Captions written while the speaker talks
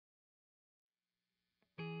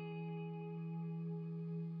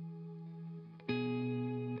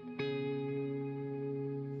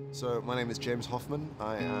So my name is James Hoffmann.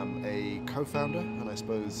 I am a co-founder and I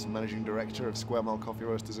suppose managing director of Square Mile Coffee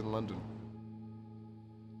Roasters in London.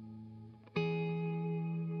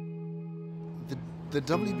 The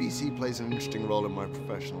WBC plays an interesting role in my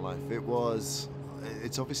professional life.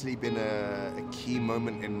 It's obviously been a key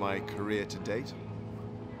moment in my career to date,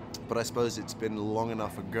 but I suppose it's been long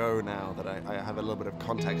enough ago now that I have a little bit of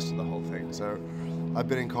context to the whole thing. So I've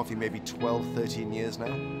been in coffee maybe 12, 13 years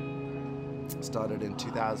now. Started in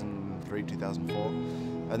 2003, 2004,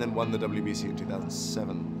 and then won the WBC in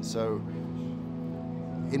 2007. So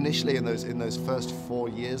initially in those first 4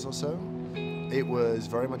 years or so, it was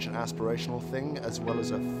very much an aspirational thing as well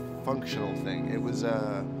as a functional thing. It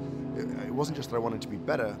wasn't just that I wanted to be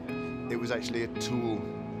better, it was actually a tool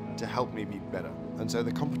to help me be better. And so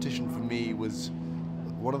the competition for me was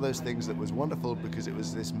one of those things that was wonderful because it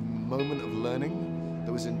was this moment of learning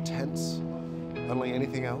that was intense, unlike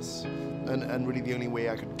anything else. And really the only way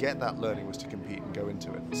I could get that learning was to compete and go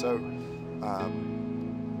into it. So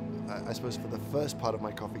I suppose for the first part of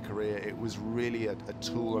my coffee career, it was really a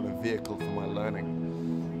tool and a vehicle for my learning.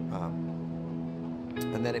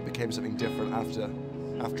 And then it became something different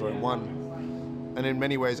after I won. And in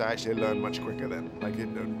many ways, I actually learned much quicker then. Like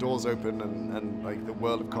doors open and like the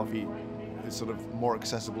world of coffee is sort of more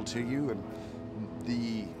accessible to you, and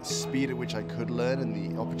the speed at which I could learn and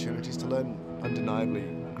the opportunities to learn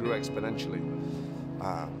undeniably grew exponentially.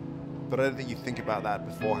 But I don't think you think about that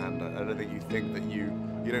beforehand. I don't think you think that you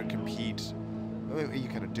don't compete. I mean, you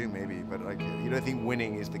kind of do maybe, but like you don't think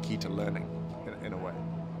winning is the key to learning in a way.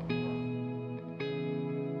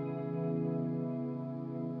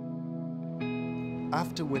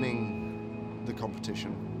 After winning the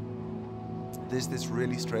competition, there's this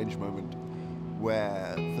really strange moment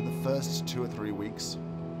where for the first 2 or 3 weeks,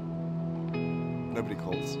 nobody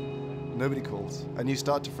calls. Nobody calls, and you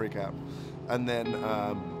start to freak out. And then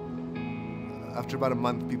after about a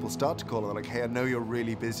month, people start to call, and they're like, "Hey, I know you're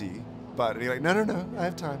really busy," but you're like, "No, I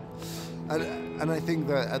have time." And I think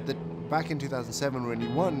that back in 2007 when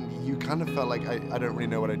you won, you kind of felt like I don't really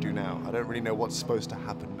know what I do now. I don't really know what's supposed to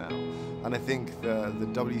happen now. And I think the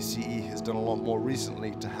WCE has done a lot more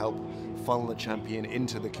recently to help funnel the champion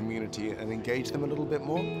into the community and engage them a little bit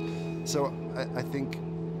more. So I think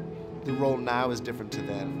the role now is different to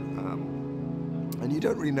then. And you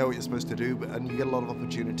don't really know what you're supposed to do, and you get a lot of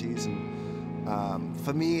opportunities. And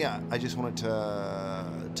for me, I just wanted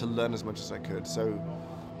to learn as much as I could. So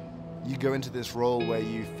you go into this role where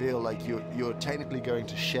you feel like you're technically going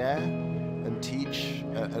to share and teach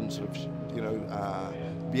and sort of,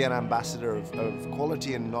 be an ambassador of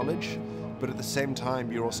quality and knowledge, but at the same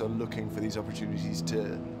time, you're also looking for these opportunities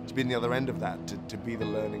to be on the other end of that, to be the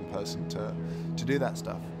learning person, to do that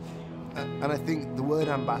stuff. And I think the word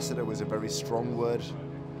ambassador was a very strong word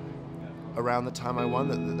around the time I won,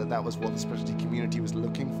 that was what the specialty community was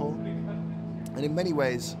looking for. And in many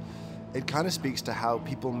ways, it kind of speaks to how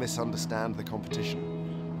people misunderstand the competition.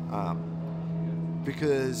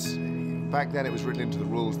 Because back then it was written into the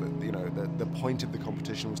rules that the point of the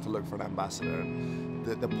competition was to look for an ambassador, and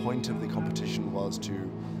the point of the competition was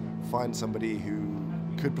to find somebody who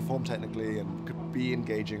could perform technically and could be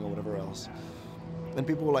engaging or whatever else. And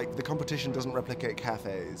people were like, the competition doesn't replicate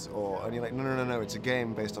cafes, and you're like, no, it's a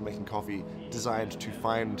game based on making coffee designed to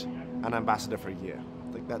find an ambassador for a year.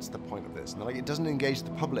 Like, that's the point of this. And they're like, it doesn't engage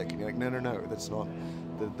the public. And you're like, no, that's not.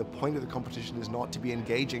 The point of the competition is not to be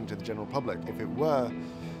engaging to the general public. If it were,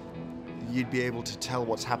 you'd be able to tell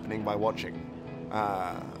what's happening by watching.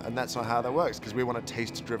 And that's not how that works, because we want a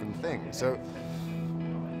taste-driven thing. So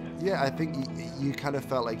yeah, I think you kind of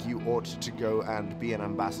felt like you ought to go and be an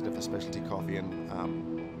ambassador for specialty coffee, and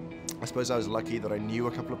I suppose I was lucky that I knew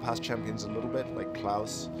a couple of past champions a little bit, like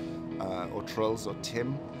Klaus, or Trulls, or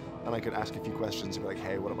Tim, and I could ask a few questions and be like,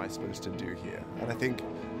 hey, what am I supposed to do here? And I think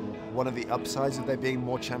one of the upsides of there being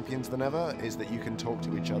more champions than ever is that you can talk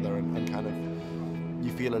to each other and kind of,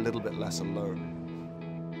 you feel a little bit less alone.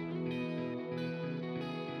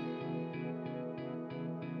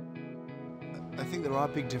 I think there are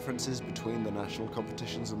big differences between the national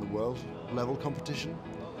competitions and the world level competition.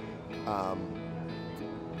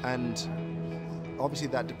 And obviously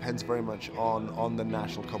that depends very much on the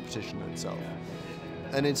national competition itself.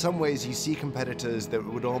 And in some ways you see competitors that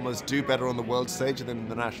would almost do better on the world stage than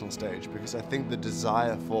the national stage, because I think the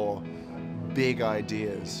desire for big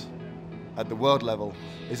ideas at the world level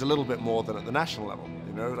is a little bit more than at the national level.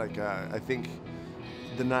 I think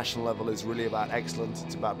the national level is really about excellence,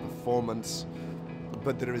 it's about performance,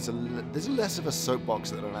 but there's less of a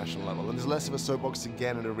soapbox at a national level, and there's less of a soapbox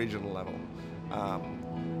again at a regional level.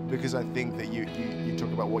 because I think that you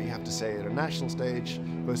talk about what you have to say at a national stage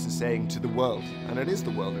versus saying to the world, and it is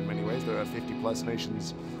the world in many ways. There are 50 plus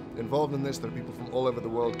nations involved in this. There are people from all over the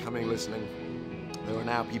world coming, listening. There are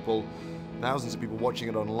now thousands of people watching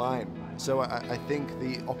it online. So I think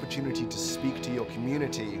the opportunity to speak to your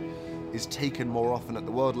community is taken more often at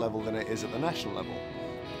the world level than it is at the national level.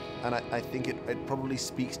 And I think it probably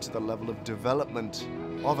speaks to the level of development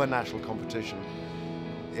of a national competition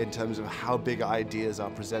in terms of how big ideas are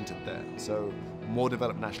presented there. So more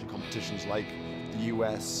developed national competitions like the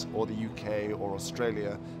US or the UK or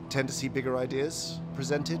Australia tend to see bigger ideas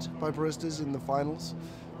presented by baristas in the finals,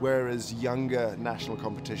 whereas younger national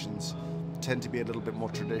competitions tend to be a little bit more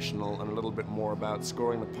traditional and a little bit more about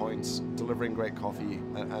scoring the points, delivering great coffee,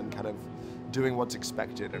 and kind of doing what's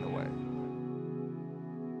expected in a way.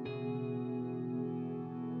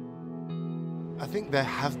 I think there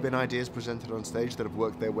have been ideas presented on stage that have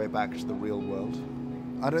worked their way back to the real world.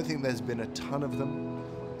 I don't think there's been a ton of them.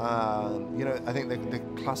 You know, I think the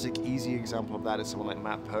classic easy example of that is someone like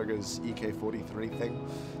Matt Perger's EK43 thing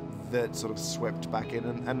that sort of swept back in,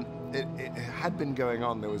 and it had been going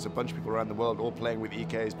on. There was a bunch of people around the world all playing with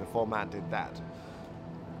EKs before Matt did that.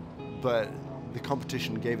 But the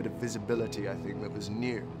competition gave it a visibility, I think, that was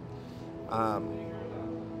new.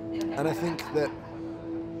 And I think that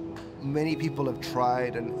many people have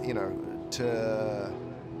tried, and you know, to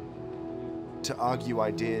argue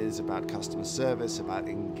ideas about customer service, about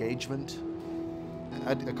engagement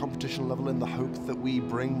at a competition level in the hope that we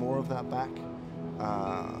bring more of that back.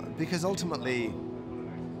 Because ultimately,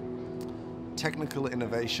 technical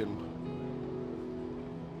innovation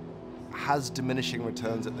has diminishing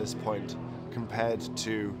returns at this point compared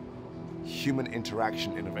to human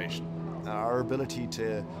interaction innovation. Our ability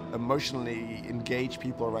to emotionally engage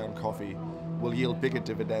people around coffee will yield bigger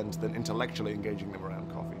dividends than intellectually engaging them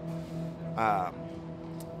around coffee.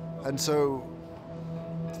 And so,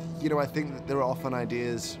 you know, I think that there are often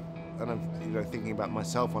ideas, and I'm thinking about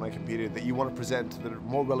myself when I competed, that you want to present that are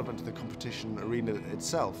more relevant to the competition arena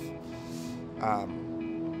itself.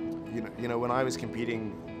 You know, when I was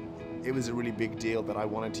competing, it was a really big deal that I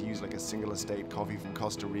wanted to use like a single estate coffee from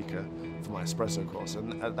Costa Rica for my espresso course.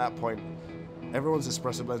 And at that point, everyone's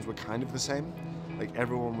espresso blends were kind of the same. Like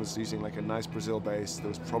everyone was using like a nice Brazil base. There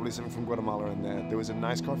was probably something from Guatemala in there. There was a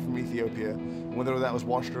nice coffee from Ethiopia. Whether that was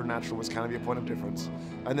washed or natural was kind of your point of difference.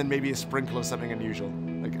 And then maybe a sprinkle of something unusual,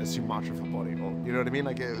 like a Sumatra for body, or you know what I mean?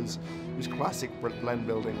 Like it was classic blend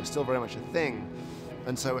building. It was still very much a thing.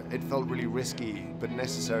 And so it felt really risky, but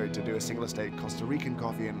necessary to do a single estate Costa Rican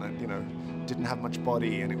coffee, and that, you know, didn't have much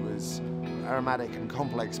body, and it was aromatic and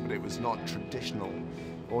complex, but it was not traditional.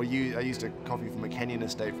 Or I used a coffee from a Kenyan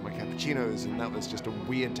estate for my cappuccinos, and that was just a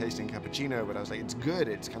weird tasting cappuccino, but I was like, it's good,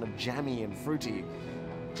 it's kind of jammy and fruity,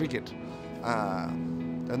 drink it.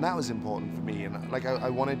 And that was important for me, and like I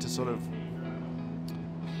wanted to sort of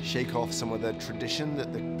shake off some of the tradition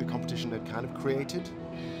that the competition had kind of created,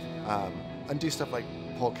 and do stuff like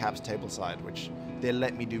Paul Cap's tableside, which they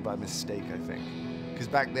let me do by mistake, I think. Because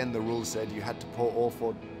back then the rules said you had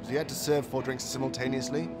to serve 4 drinks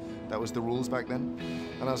simultaneously. That was the rules back then.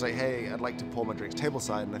 And I was like, hey, I'd like to pour my drinks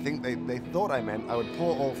tableside. And I think they thought I meant I would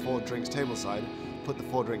pour all 4 drinks tableside, put the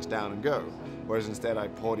 4 drinks down and go. Whereas instead I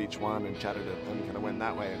poured each one and chatted it and kind of went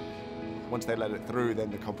that way. And once they let it through, then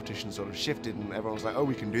the competition sort of shifted and everyone was like, oh,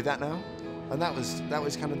 we can do that now? And that was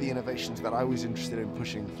kind of the innovations that I was interested in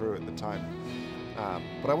pushing through at the time.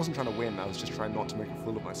 But I wasn't trying to win, I was just trying not to make a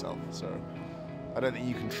fool of myself. So I don't think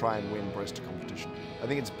you can try and win barista competition. I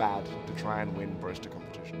think it's bad to try and win barista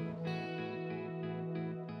competition.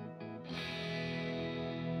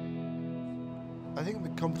 I think the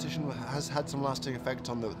competition has had some lasting effect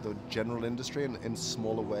on the general industry in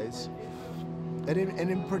smaller ways. And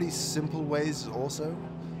in pretty simple ways also.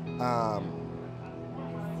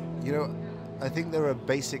 You know, I think there are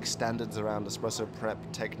basic standards around espresso prep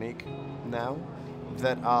technique now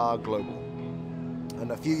that are global.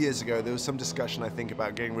 And a few years ago, there was some discussion, I think,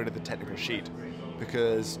 about getting rid of the technical sheet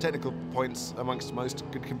because technical points amongst most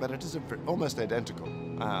good competitors are almost identical.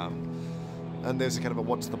 And there's a kind of a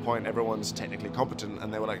what's the point, everyone's technically competent,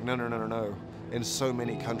 and they were like, no. In so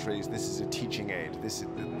many countries, this is a teaching aid.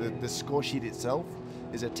 The score sheet itself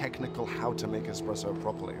is a technical how to make espresso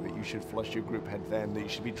properly, that you should flush your group head then, that you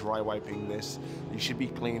should be dry wiping this, that you should be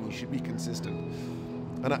clean, you should be consistent.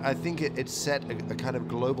 And I think it set a kind of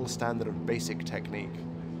global standard of basic technique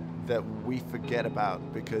that we forget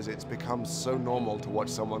about because it's become so normal to watch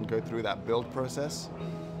someone go through that build process,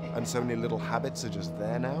 and so many little habits are just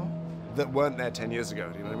there now that weren't there 10 years ago.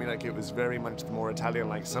 Do you know what I mean? Like it was very much the more Italian,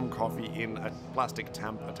 like some coffee in a plastic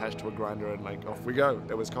tamp attached to a grinder and like off we go,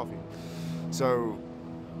 there was coffee. So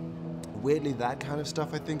weirdly, that kind of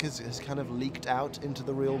stuff I think has kind of leaked out into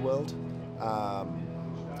the real world.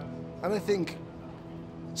 And I think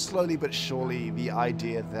slowly but surely the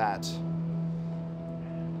idea that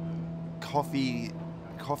coffee's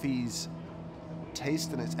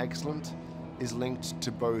taste and its excellence is linked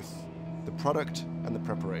to both the product and the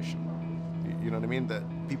preparation. You know what I mean? That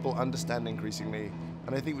people understand increasingly,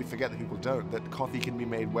 and I think we forget that people don't, that coffee can be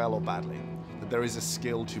made well or badly, that there is a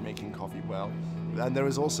skill to making coffee well, and there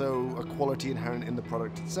is also a quality inherent in the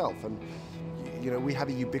product itself. And you know, we have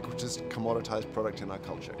a ubiquitous commoditized product in our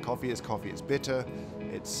culture. Coffee is coffee. It's bitter.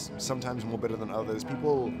 It's sometimes more bitter than others.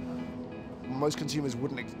 Most consumers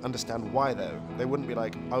wouldn't understand why though. They wouldn't be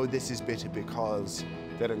like, oh, this is bitter because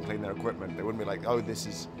they don't clean their equipment. They wouldn't be like, oh, this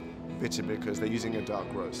is bitter because they're using a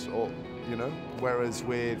dark roast, or, you know? Whereas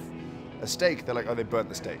with a steak, they're like, oh, they burnt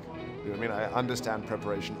the steak. You know what I mean? I understand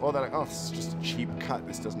preparation. Or they're like, oh, this is just a cheap cut.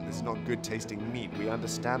 This is not good tasting meat. We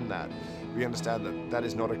understand that. We understand that that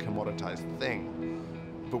is not a commoditized thing.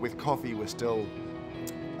 But with coffee, we're still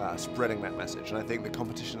spreading that message. And I think the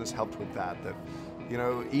competition has helped with that. That, you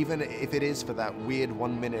know, even if it is for that weird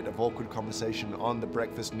 1 minute of awkward conversation on the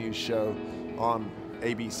breakfast news show, on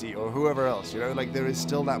ABC or whoever else, you know, like there is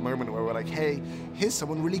still that moment where we're like, hey, here's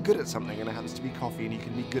someone really good at something and it happens to be coffee and you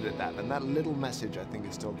can be good at that. And that little message, I think,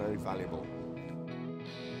 is still very valuable.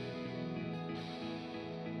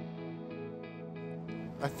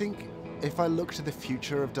 I think if I look to the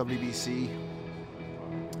future of WBC,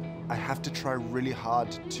 I have to try really hard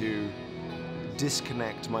to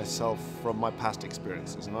disconnect myself from my past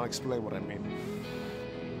experiences, and I'll explain what I mean.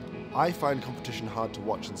 I find competition hard to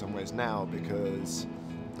watch in some ways now because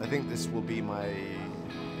I think this will be my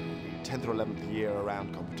 10th or 11th year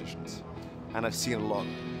around competitions, and I've seen a lot,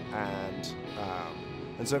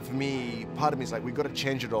 and so for me, part of me is like, we've got to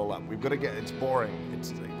change it all up. We've got to it's boring.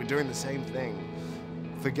 It's like we're doing the same thing,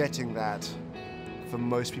 forgetting that for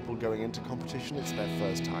most people going into competition, it's their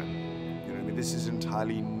first time. You know what I mean? This is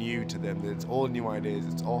entirely new to them. It's all new ideas.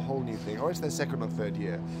 It's a whole new thing. Or it's their second or third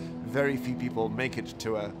year. Very few people make it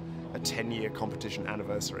to a 10-year competition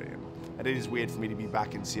anniversary. And it is weird for me to be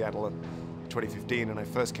back in Seattle in 2015, and I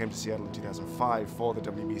first came to Seattle in 2005 for the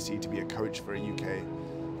WBC to be a coach for a UK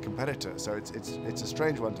competitor. So it's a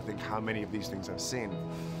strange one to think how many of these things I've seen.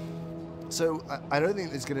 So I don't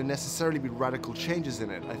think there's going to necessarily be radical changes in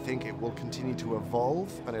it. I think it will continue to evolve,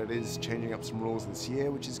 and it is changing up some rules this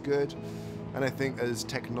year, which is good. And I think as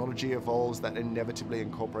technology evolves, that inevitably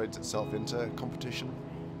incorporates itself into competition.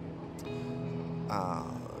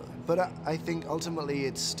 But I think ultimately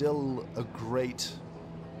it's still a great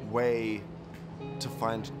way to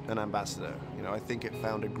find an ambassador. You know, I think it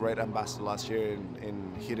found a great ambassador last year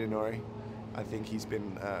in Hidenori. I think he's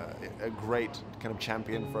been a great kind of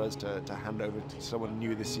champion for us to hand over to someone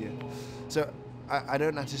new this year. So I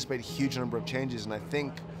don't anticipate a huge number of changes, and I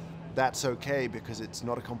think that's okay because it's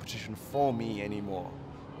not a competition for me anymore.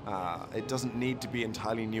 It doesn't need to be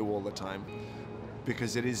entirely new all the time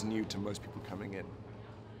because it is new to most people coming in.